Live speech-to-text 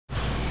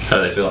How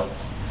do they feel?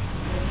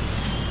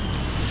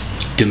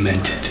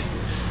 Demented.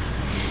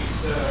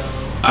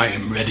 I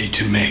am ready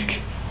to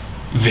make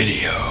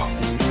video.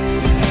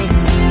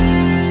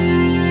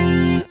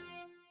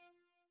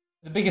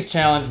 The biggest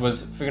challenge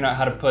was figuring out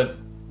how to put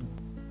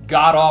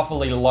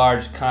god-awfully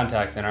large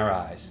contacts in our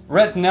eyes.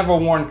 Rhett's never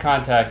worn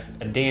contacts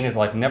a day in his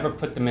life, never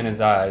put them in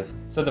his eyes.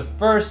 So the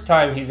first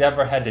time he's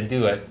ever had to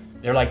do it,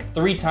 they're like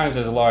 3 times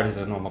as large as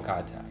a normal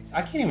contact.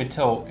 I can't even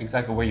tell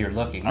exactly where you're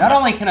looking. Not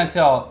only can I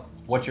tell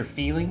what you're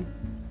feeling,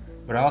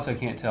 but I also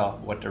can't tell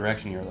what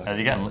direction you're looking. Have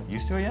you gotten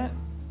used to it yet?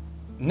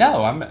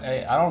 No,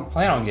 I don't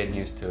plan on getting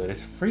used to it.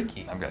 It's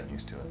freaky. I've gotten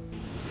used to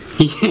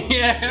it.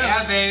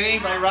 Yeah, baby.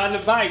 It's like riding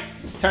a bike.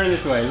 Turn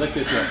this way. Look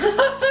this way.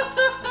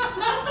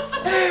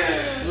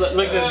 look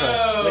this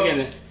way. Look at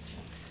it.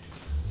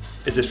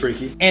 Is this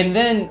freaky? And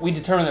then we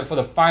determined that for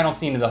the final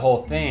scene of the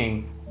whole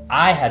thing,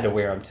 I had to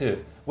wear them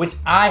too, which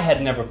I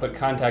had never put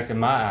contacts in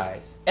my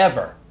eyes,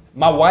 ever.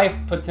 My wife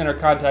puts in her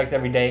contacts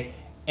every day,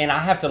 and I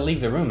have to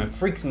leave the room. It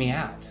freaks me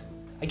out.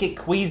 I get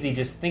queasy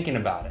just thinking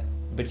about it.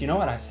 But you know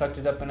what? I sucked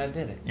it up and I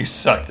did it. You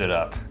sucked it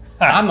up.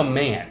 I'm a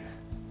man.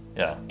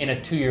 Yeah. In a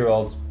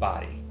 2-year-old's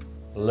body,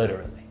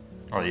 literally.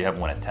 Or you have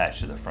one attached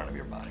to the front of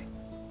your body.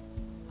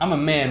 I'm a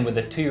man with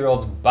a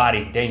 2-year-old's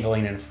body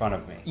dangling in front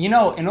of me. You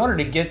know, in order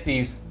to get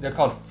these, they're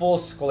called full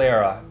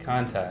sclera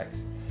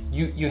contacts,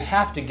 you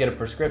have to get a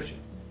prescription.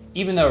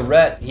 Even though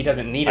Rhett, he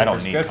doesn't need a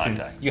prescription,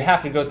 you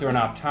have to go through an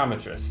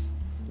optometrist.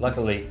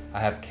 Luckily, I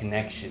have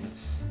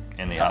connections.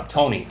 In the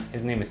Tony,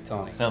 his name is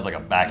Tony. Sounds like a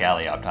back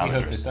alley He hooked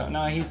optometrist. us up.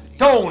 No, he's...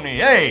 Tony,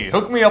 hey,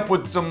 hook me up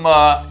with some,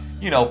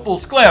 you know, full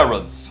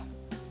scleras.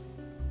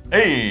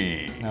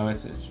 Hey. No,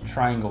 it's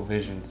Triangle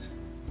Visions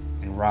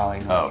in Raleigh,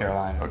 North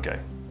Carolina. Okay.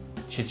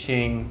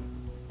 Cha-ching.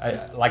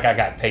 Like I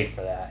got paid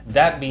for that.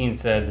 That being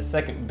said, the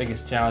second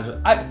biggest challenge,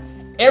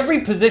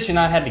 every position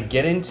I had to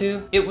get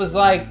into, it was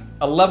like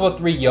a level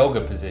 3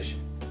 yoga position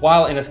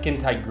while in a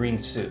skin-tight green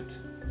suit.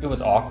 It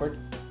was awkward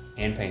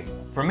and painful.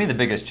 For me, the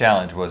biggest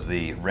challenge was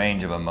the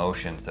range of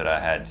emotions that I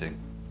had to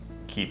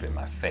keep in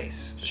my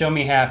face. Show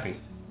me happy.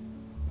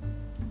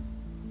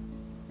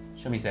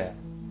 Show me sad.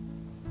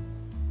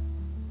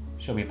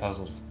 Show me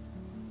puzzled.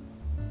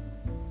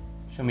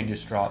 Show me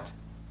distraught.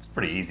 It's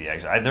pretty easy,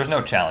 actually. There's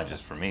no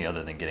challenges for me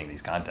other than getting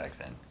these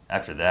contacts in.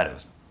 After that, it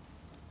was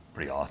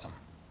pretty awesome.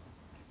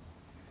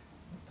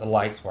 The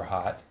lights were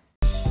hot.